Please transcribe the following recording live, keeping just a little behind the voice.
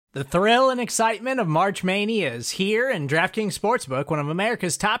The thrill and excitement of March Mania is here, and DraftKings Sportsbook, one of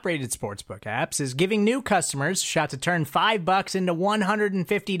America's top-rated sportsbook apps, is giving new customers a shot to turn $5 into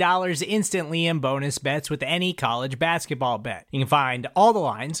 $150 instantly in bonus bets with any college basketball bet. You can find all the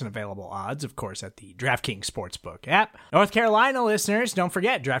lines and available odds, of course, at the DraftKings Sportsbook app. North Carolina listeners, don't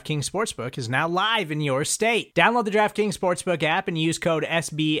forget, DraftKings Sportsbook is now live in your state. Download the DraftKings Sportsbook app and use code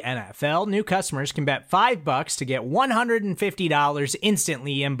SBNFL. New customers can bet $5 to get $150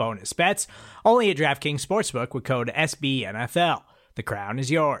 instantly in bonus bets, only at DraftKings Sportsbook with code SBNFL. The crown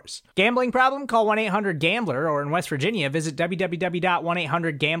is yours. Gambling problem? Call 1-800-GAMBLER, or in West Virginia, visit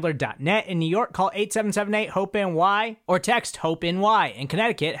www.1800gambler.net. In New York, call 877-8-HOPE-NY or text HOPE-NY. In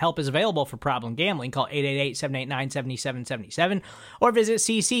Connecticut, help is available for problem gambling. Call 888-789-7777 or visit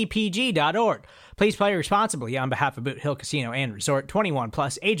ccpg.org. Please play responsibly on behalf of Boot Hill Casino and Resort. 21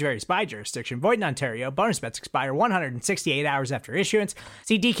 plus, age varies by jurisdiction. Void in Ontario. Bonus bets expire 168 hours after issuance.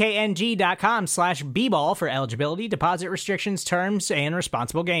 See dkng.com/bball for eligibility, deposit restrictions, terms, and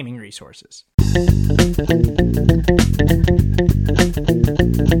responsible gaming resources.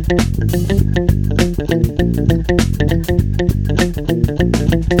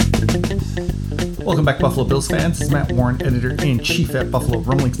 Welcome back, Buffalo Bills fans. This is Matt Warren, editor-in-chief at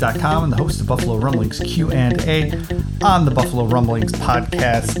BuffaloRumblings.com and the host of Buffalo Rumblings Q&A on the Buffalo Rumblings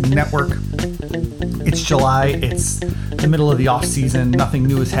Podcast Network. It's July. It's the middle of the off-season. Nothing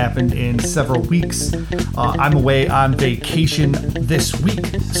new has happened in several weeks. I'm away on vacation this week,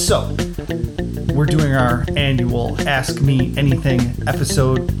 so we're doing our annual Ask Me Anything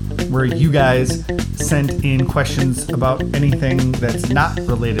episode where you guys send in questions about anything that's not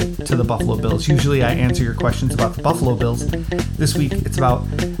related to the Buffalo Bills. Usually I answer your questions about the Buffalo Bills. This week it's about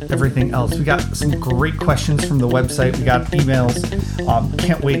everything else. We got some great questions from the website. We got emails.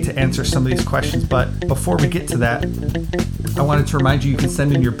 Can't wait to answer some of these questions. But before we get to that, I wanted to remind you can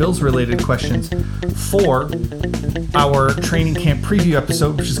send in your Bills-related questions for our training camp preview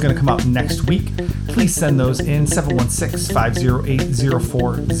episode, which is going to come out next week. Please send those in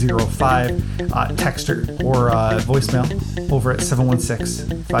 716-508-0405, text or voicemail over at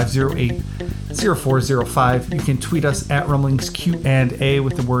 716-508-0405. You can tweet us at Rumblings Q&A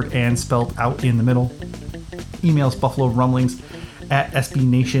with the word "and" spelled out in the middle. Emails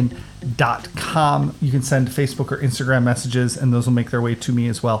BuffaloRumblings@SBNation.com. You can send Facebook or Instagram messages, and those will make their way to me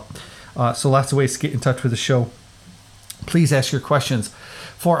as well. So lots of ways to get in touch with the show. Please ask your questions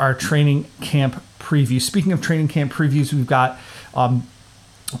for our training camp preview. Speaking of training camp previews, we've got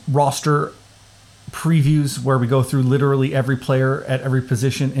roster previews where we go through literally every player at every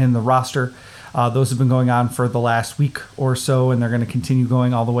position in the roster. Those have been going on for the last week or so, and they're going to continue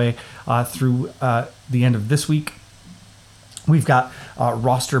going all the way through the end of this week. We've got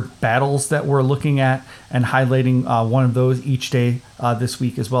roster battles that we're looking at and highlighting one of those each day this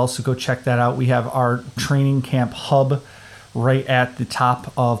week as well. So go check that out. We have our training camp hub right at the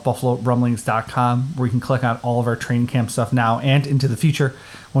top of BuffaloRumblings.com, where you can click on all of our training camp stuff now and into the future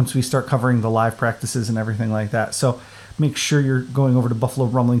once we start covering the live practices and everything like that. So make sure you're going over to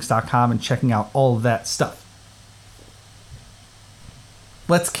BuffaloRumblings.com and checking out all of that stuff.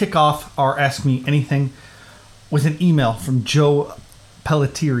 Let's kick off our Ask Me Anything with an email from Joe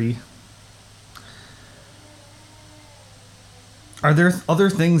Pelletieri. Are there other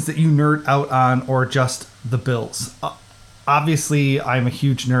things that you nerd out on, or just the Bills? Obviously, I'm a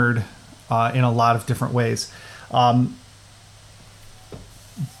huge nerd in a lot of different ways.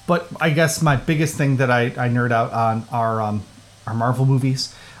 But I guess my biggest thing that I nerd out on are Marvel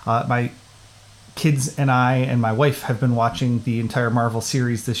movies. My kids and I and my wife have been watching the entire Marvel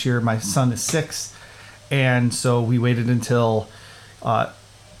series this year. My son is 6, and so we waited until I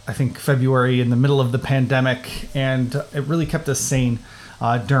think February, in the middle of the pandemic, and it really kept us sane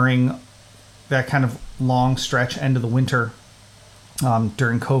during that kind of long stretch, end of the winter,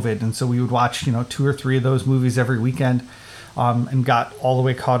 during COVID. And so we would watch 2 or 3 of those movies every weekend, and got all the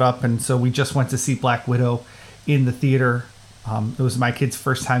way caught up. And so we just went to see Black Widow in the theater. It was my kid's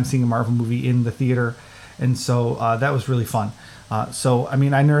first time seeing a Marvel movie in the theater, and so that was really fun. So, I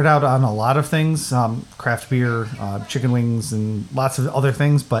mean, I nerd out on a lot of things, craft beer, chicken wings, and lots of other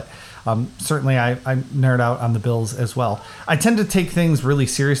things, but certainly I nerd out on the Bills as well. I tend to take things really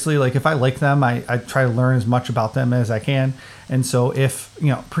seriously. Like, if I like them, I try to learn as much about them as I can. And so if,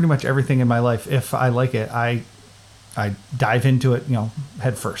 pretty much everything in my life, if I like it, I dive into it,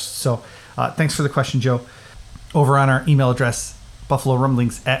 head first. So thanks for the question, Joe. Over on our email address,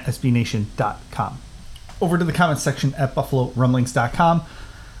 BuffaloRumblings@SBNation.com. Over to the comments section at BuffaloRumblings.com.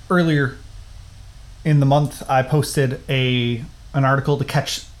 Earlier in the month, I posted an article to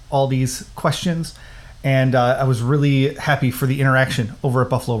catch all these questions, And I was really happy for the interaction over at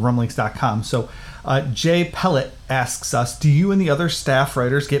BuffaloRumblings.com. So Jay Pellet asks us, do you and the other staff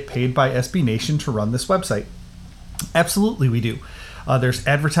writers get paid by SB Nation to run this website? Absolutely we do. There's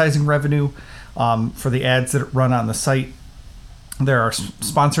advertising revenue for the ads that run on the site. There are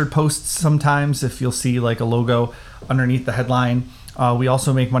sponsored posts sometimes if you'll see like a logo underneath the headline. We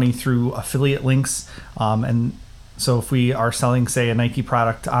also make money through affiliate links. And so if we are selling, say, a Nike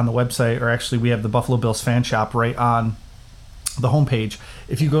product on the website, or actually we have the Buffalo Bills fan shop right on the homepage,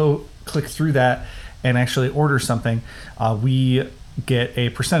 if you go click through that and actually order something, we get a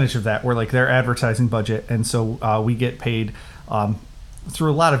percentage of that. We're like their advertising budget. And so we get paid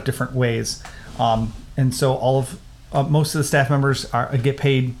through a lot of different ways. And so most of the staff members get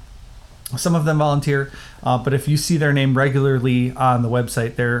paid. Some of them volunteer, but if you see their name regularly on the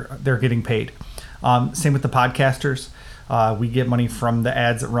website, they're getting paid. Same with the podcasters. We get money from the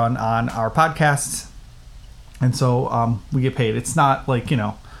ads that run on our podcasts, and so we get paid. It's not like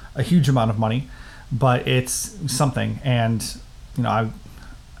a huge amount of money, but it's something. And I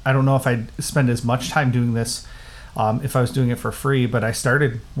don't know if I'd spend as much time doing this if I was doing it for free, but I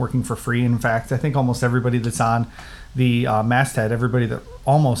started working for free. In fact, I think almost everybody that's on the masthead,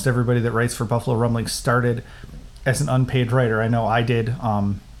 almost everybody that writes for Buffalo Rumblings started as an unpaid writer. I know I did.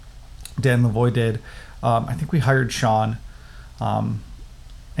 Dan Lavoie did. I think we hired Sean, and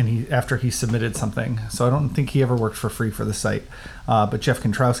after he submitted something. So I don't think he ever worked for free for the site. But Jeff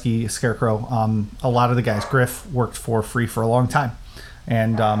Kontrowski, Scarecrow, a lot of the guys, Griff, worked for free for a long time,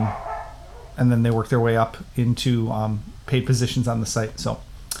 and then they worked their way up into paid positions on the site. So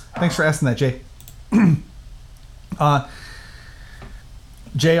thanks for asking that, Jay.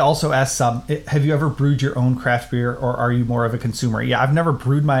 Jay also asks, have you ever brewed your own craft beer, or are you more of a consumer? Yeah, I've never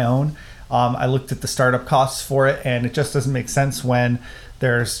brewed my own. I looked at the startup costs for it, and it just doesn't make sense when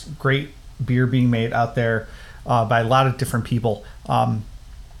there's great beer being made out there by a lot of different people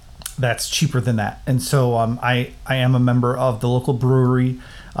that's cheaper than that. And so I am a member of the local brewery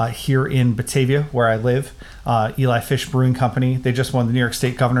here in Batavia, where I live, Eli Fish Brewing Company. They just won the New York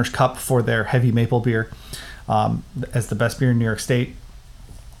State Governor's Cup for their heavy maple beer as the best beer in New York State.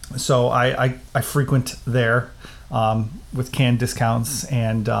 So I frequent there with canned discounts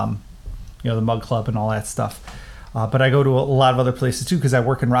and the Mug Club and all that stuff. But I go to a lot of other places too, because I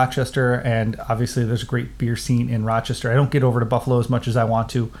work in Rochester, and obviously there's a great beer scene in Rochester. I don't get over to Buffalo as much as I want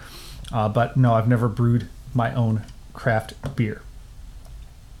to, but no, I've never brewed my own craft beer.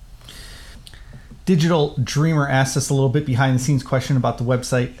 Digital Dreamer asked us a little bit behind the scenes question about the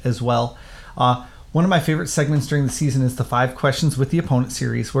website as well. One of my favorite segments during the season is the 5 Questions with the Opponent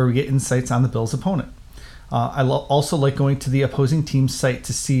series, where we get insights on the Bills' opponent. I also like going to the opposing team's site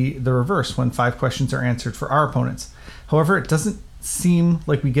to see the reverse when 5 questions are answered for our opponents. However, it doesn't seem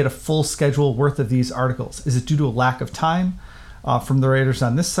like we get a full schedule worth of these articles. Is it due to a lack of time from the writers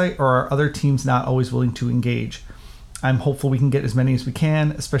on this site, or are other teams not always willing to engage? I'm hopeful we can get as many as we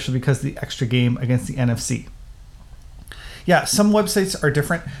can, especially because of the extra game against the NFC. Yeah, some websites are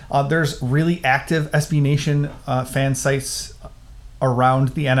different. There's really active SB Nation fan sites around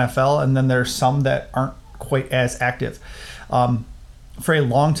the NFL, and then there's some that aren't quite as active. For a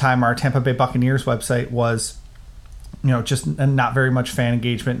long time, our Tampa Bay Buccaneers website was, just not very much fan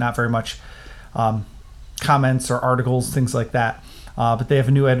engagement, not very much comments or articles, things like that. But they have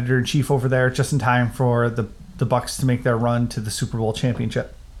a new editor-in-chief over there just in time for the Bucs to make their run to the Super Bowl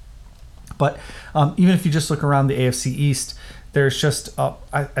championship. But even if you just look around the AFC East, there's just,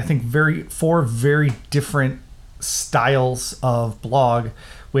 I think, 4 very different styles of blog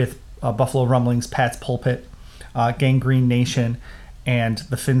with Buffalo Rumblings, Pat's Pulpit, Gangrene Nation, and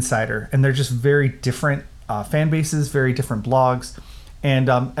the Finsider. And they're just very different fan bases, very different blogs. And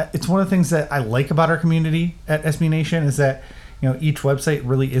it's one of the things that I like about our community at SB Nation is that, each website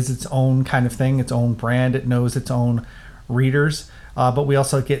really is its own kind of thing, its own brand. It knows its own readers. But we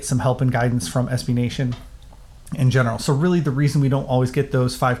also get some help and guidance from SB Nation in general. So really the reason we don't always get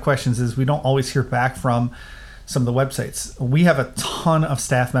those 5 questions is we don't always hear back from some of the websites. We have a ton of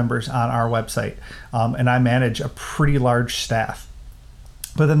staff members on our website, and I manage a pretty large staff.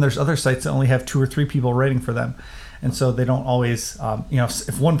 But then there's other sites that only have 2 or 3 people writing for them. And so they don't always,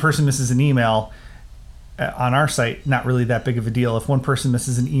 if one person misses an email on our site, not really that big of a deal. If one person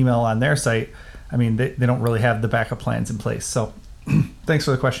misses an email on their site, they don't really have the backup plans in place. So thanks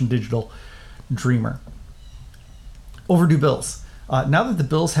for the question, Digital Dreamer. Overdue bills. Now that the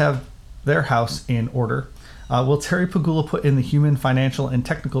Bills have their house in order, will Terry Pegula put in the human, financial, and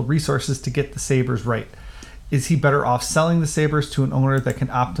technical resources to get the Sabres right? Is he better off selling the Sabres to an owner that can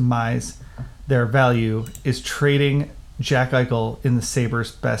optimize their value? Is trading Jack Eichel in the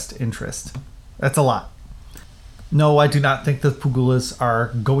Sabres' best interest? That's a lot. No, I do not think the Pegulas are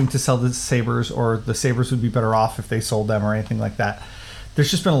going to sell the Sabres, or the Sabres would be better off if they sold them or anything like that. There's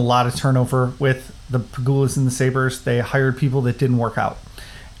just been a lot of turnover with the Pegulas and the Sabres. They hired people that didn't work out.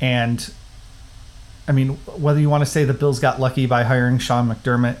 And, I mean, whether you want to say the Bills got lucky by hiring Sean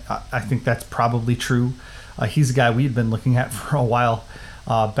McDermott, I think that's probably true. He's a guy we'd been looking at for a while,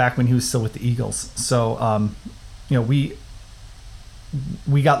 back when he was still with the Eagles. So, we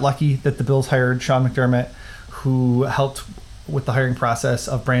got lucky that the Bills hired Sean McDermott, who helped with the hiring process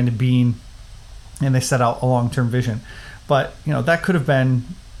of Brandon Beane, and they set out a long-term vision. But, that could have been,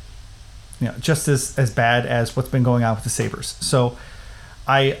 just as bad as what's been going on with the Sabres. So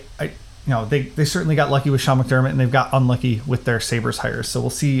they certainly got lucky with Sean McDermott, and they've got unlucky with their Sabres hires. So we'll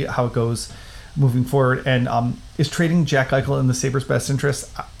see how it goes moving forward. And is trading Jack Eichel in the Sabres' best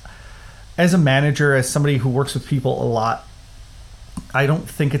interest? As a manager, as somebody who works with people a lot, I don't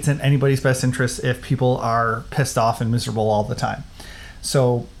think it's in anybody's best interest if people are pissed off and miserable all the time.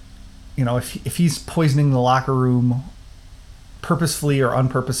 So, if he's poisoning the locker room purposefully or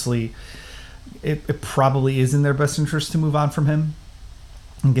unpurposefully, it probably is in their best interest to move on from him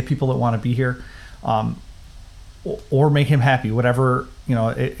and get people that want to be here, or make him happy, whatever,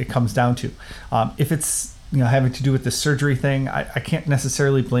 it comes down to. If it's, having to do with the surgery thing, I can't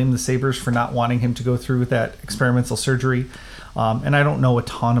necessarily blame the Sabres for not wanting him to go through with that experimental surgery. And I don't know a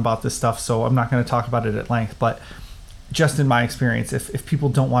ton about this stuff, so I'm not going to talk about it at length. But just in my experience, if people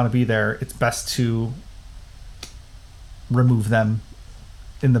don't want to be there, it's best to remove them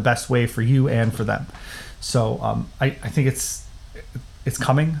in the best way for you and for them. So I think it's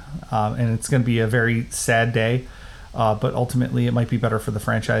coming, and it's going to be a very sad day. But ultimately, it might be better for the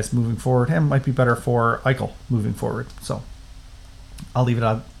franchise moving forward, and it might be better for Eichel moving forward. So I'll leave it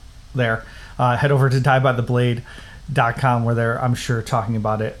out there. Head over to diebytheblade.com, where they're, I'm sure, talking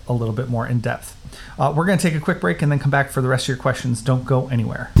about it a little bit more in depth. We're going to take a quick break and then come back for the rest of your questions. Don't go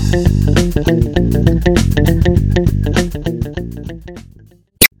anywhere.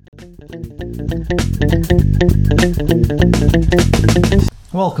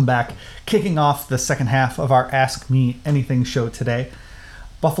 Welcome back. Kicking off the second half of our Ask Me Anything show today,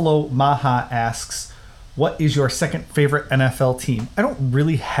 Buffalo Maha asks, what is your second favorite NFL team? I don't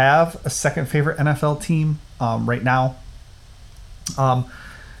really have a second favorite NFL team right now.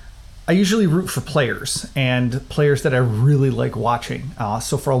 I usually root for players, and players that I really like watching.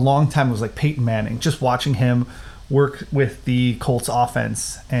 So for a long time, it was like Peyton Manning, just watching him work with the Colts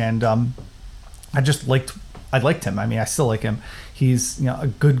offense. And I liked him. I mean, I still like him. He's a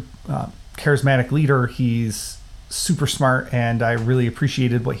good, charismatic leader. He's super smart, and I really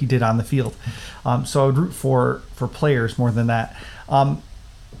appreciated what he did on the field. So I would root for players more than that.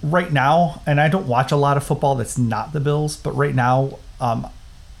 Right now, and I don't watch a lot of football that's not the Bills, but right now,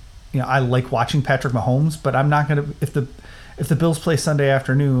 I like watching Patrick Mahomes, but I'm not going to, if the Bills play Sunday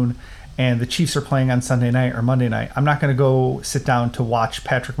afternoon and the Chiefs are playing on Sunday night or Monday night, I'm not going to go sit down to watch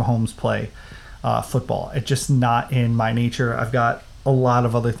Patrick Mahomes play football. It's just not in my nature. I've got a lot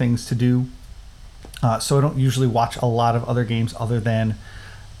of other things to do. So I don't usually watch a lot of other games other than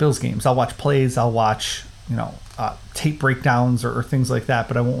Bills games. I'll watch plays. I'll watch, tape breakdowns or things like that,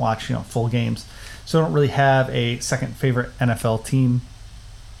 but I won't watch, full games. So I don't really have a second favorite NFL team.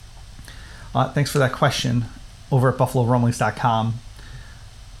 Thanks for that question over at BuffaloRumblings.com.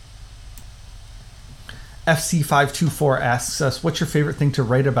 FC524 asks us, what's your favorite thing to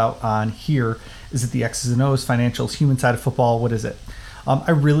write about on here? Is it the X's and O's, financials, human side of football? What is it?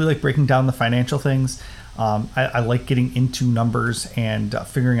 I really like breaking down the financial things. I like getting into numbers and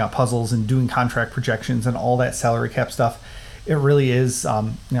figuring out puzzles and doing contract projections and all that salary cap stuff. It really is,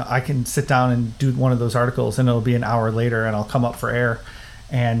 I can sit down and do one of those articles and it'll be an hour later and I'll come up for air.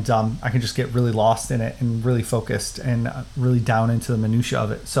 And I can just get really lost in it and really focused and really down into the minutia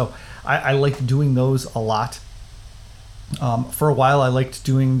of it. So I like doing those a lot. For a while, I liked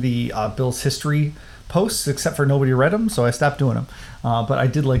doing the Bills history posts, except for nobody read them, so I stopped doing them. But I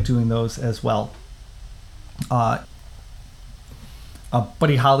did like doing those as well.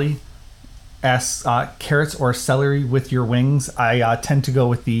 Buddy Holly asks, carrots or celery with your wings? I tend to go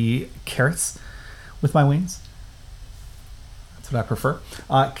with the carrots with my wings. What I prefer.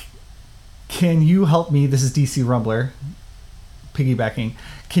 Can you help me? This is DC Rumbler piggybacking.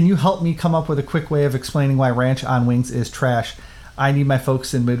 Can you help me come up with a quick way of explaining why ranch on wings is trash? I need my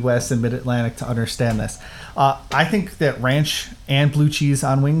folks in Midwest and Mid-Atlantic to understand this. I think that ranch and blue cheese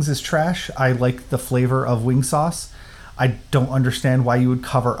on wings is trash. I like the flavor of wing sauce. I don't understand why you would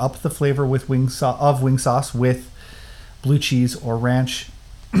cover up the flavor with wing sauce with blue cheese or ranch.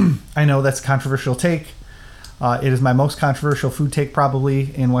 I know that's a controversial take. It is my most controversial food take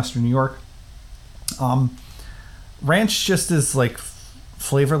probably in Western New York. ranch just is like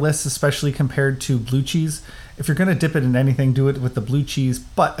flavorless, especially compared to blue cheese. If you're going to dip it in anything, do it with the blue cheese.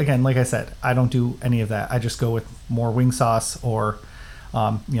 But again, like I said, I don't do any of that. I just go with more wing sauce or,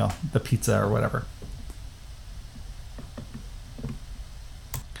 the pizza or whatever.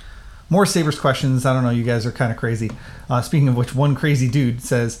 More Sabres questions. I don't know. You guys are kind of crazy. Speaking of which, one crazy dude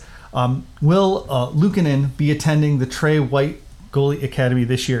says, will Luukkonen be attending the Trey White Goalie Academy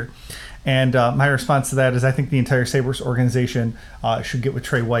this year? And my response to that is I think the entire Sabres organization should get with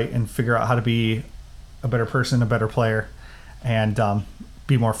Trey White and figure out how to be a better person, a better player, and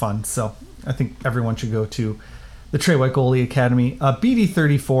be more fun. So I think everyone should go to the Trey White Goalie Academy.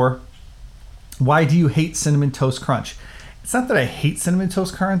 BD34, why do you hate Cinnamon Toast Crunch? It's not that I hate Cinnamon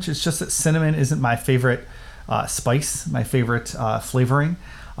Toast Crunch. It's just that cinnamon isn't my favorite spice, my favorite flavoring.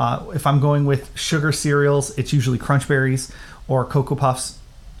 If I'm going with sugar cereals, it's usually Crunch Berries or Cocoa Puffs.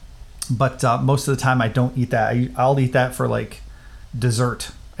 But most of the time I don't eat that. I'll eat that for like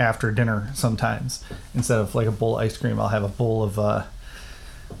dessert after dinner sometimes. Instead of like a bowl of ice cream, I'll have a bowl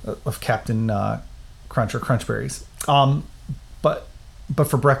of Captain Crunch or Crunch Berries. But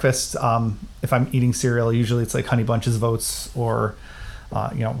for breakfast, if I'm eating cereal, usually it's like Honey Bunches of Oats or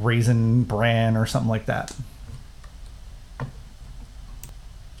Raisin Bran or something like that.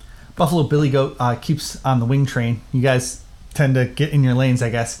 Buffalo Billy Goat keeps on the wing train. You guys tend to get in your lanes, I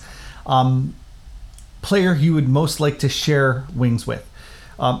guess. Player you would most like to share wings with?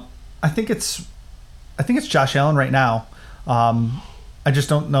 I think it's Josh Allen right now. I just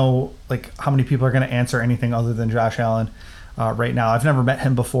don't know like how many people are going to answer anything other than Josh Allen right now. I've never met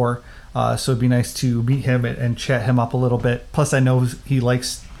him before, so it'd be nice to meet him and chat him up a little bit. Plus, I know he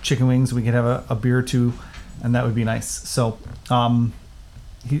likes chicken wings. We could have a beer or two, and that would be nice. So,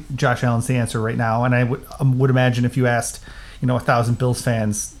 Josh Allen's the answer right now, and I would imagine if you asked 1,000 Bills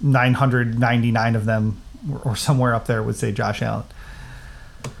fans, 999 of them or somewhere up there would say Josh Allen.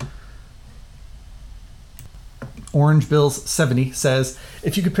 Orange Bills 70 says,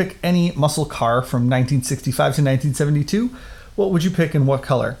 if you could pick any muscle car from 1965 to 1972, what would you pick and what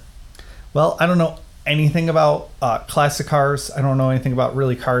color? Well, I don't know anything about classic cars. I don't know anything about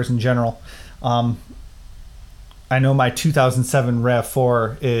really cars in general. I know my 2007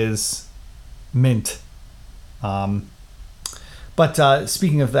 RAV4 is mint. But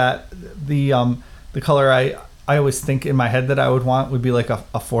speaking of that, the color I always think in my head that I would want would be like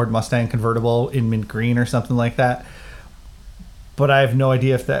a Ford Mustang convertible in mint green or something like that. But I have no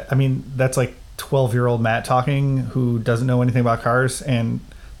idea if that's like 12-year-old Matt talking who doesn't know anything about cars, and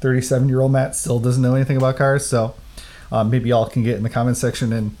 37-year-old Matt still doesn't know anything about cars. So maybe y'all can get in the comment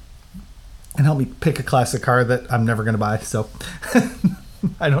section and help me pick a classic car that I'm never going to buy. So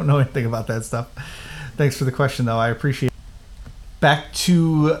I don't know anything about that stuff. Thanks for the question, though. I appreciate it. Back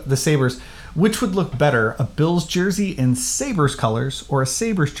to the Sabres. Which would look better, a Bills jersey in Sabres colors or a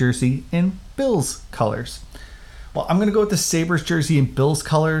Sabres jersey in Bills colors? Well, I'm going to go with the Sabres jersey in Bills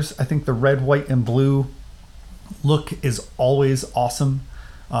colors. I think the red, white, and blue look is always awesome.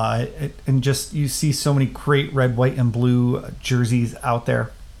 And just you see so many great red, white, and blue jerseys out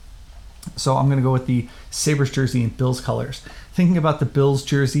there. So I'm going to go with the Sabres jersey in Bills colors. Thinking about the Bills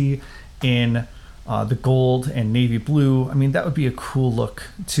jersey in the gold and navy blue, that would be a cool look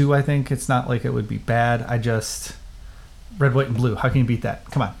too. I think it's not like it would be bad. Red, white, and blue. How can you beat that?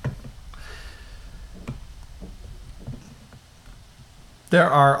 Come on. There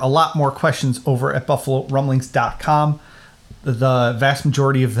are a lot more questions over at BuffaloRumblings.com. The vast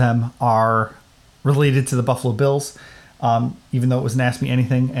majority of them are related to the Buffalo Bills, even though it was an Ask Me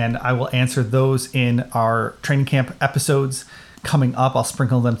Anything, and I will answer those in our training camp episodes coming up. I'll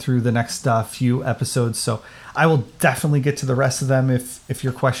sprinkle them through the next few episodes, so I will definitely get to the rest of them if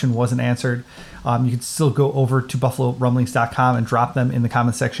your question wasn't answered. You can still go over to BuffaloRumblings.com and drop them in the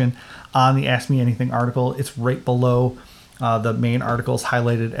comment section on the Ask Me Anything article. It's right below the main articles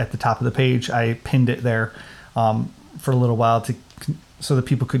highlighted at the top of the page. I pinned it there for a little while so that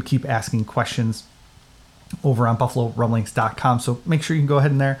people could keep asking questions over on BuffaloRumblings.com. So make sure you can go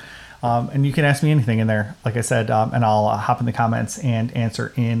ahead in there. And you can ask me anything in there, like I said, and I'll hop in the comments and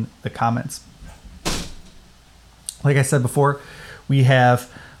answer in the comments. Like I said before, we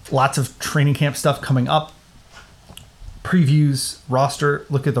have lots of training camp stuff coming up. Previews, roster,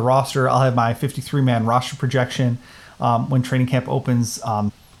 look at the roster. I'll have my 53-man roster projection when training camp opens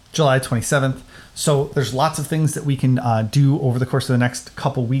July 27th. So there's lots of things that we can do over the course of the next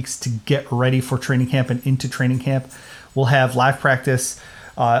couple weeks to get ready for training camp and into training camp. We'll have live practice,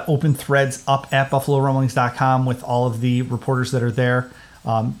 open threads up at BuffaloRumblings.com with all of the reporters that are there.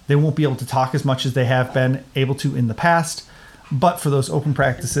 They won't be able to talk as much as they have been able to in the past, But for those open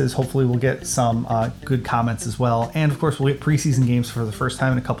practices, hopefully we'll get some good comments as well. And of course, we'll get preseason games for the first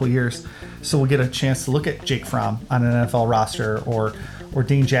time in a couple of years. So we'll get a chance to look at Jake Fromm on an NFL roster, or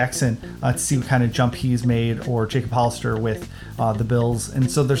Dane Jackson to see what kind of jump he's made, or Jacob Hollister with the Bills.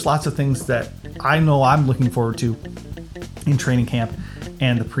 And so there's lots of things that I know I'm looking forward to in training camp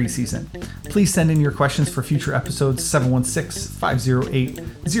and the preseason. Please send in your questions for future episodes,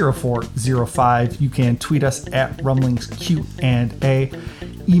 716-508-0405. You can tweet us at rumblingsq&a,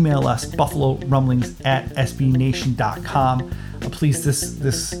 email us buffalorumblings@sbnation.com. Please,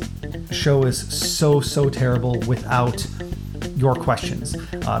 this show is so terrible without your questions.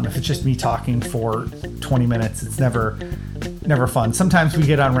 If it's just me talking for 20 minutes, it's never fun. Sometimes we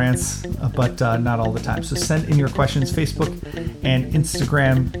get on rants, but not all the time. So send in your questions. Facebook and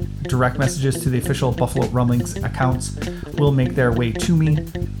Instagram direct messages to the official Buffalo Rumblings accounts will make their way to me.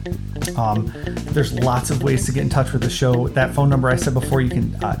 There's lots of ways to get in touch with the show. That phone number I said before, you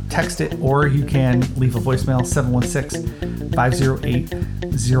can text it, or you can leave a voicemail,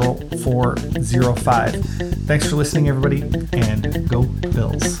 716-508-0405. Thanks for listening, everybody, and go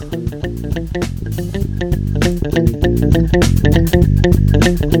Bills.